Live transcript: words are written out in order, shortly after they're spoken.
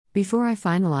Before I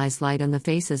finalize light on the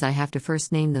faces, I have to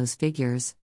first name those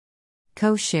figures.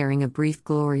 Co-sharing a brief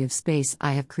glory of space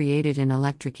I have created an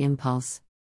electric impulse.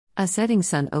 A setting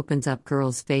sun opens up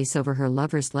girl's face over her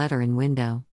lover's letter and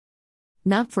window.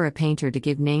 Not for a painter to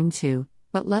give name to,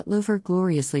 but let live her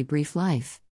gloriously brief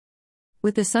life.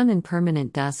 With the sun in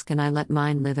permanent dusk and I let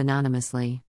mine live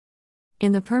anonymously.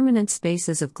 In the permanent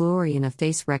spaces of glory in a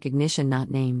face recognition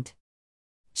not named.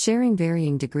 Sharing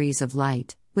varying degrees of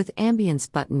light, with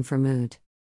ambience button for mood.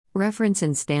 Reference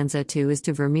in stanza 2 is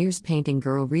to Vermeer's painting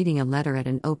Girl reading a letter at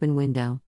an open window.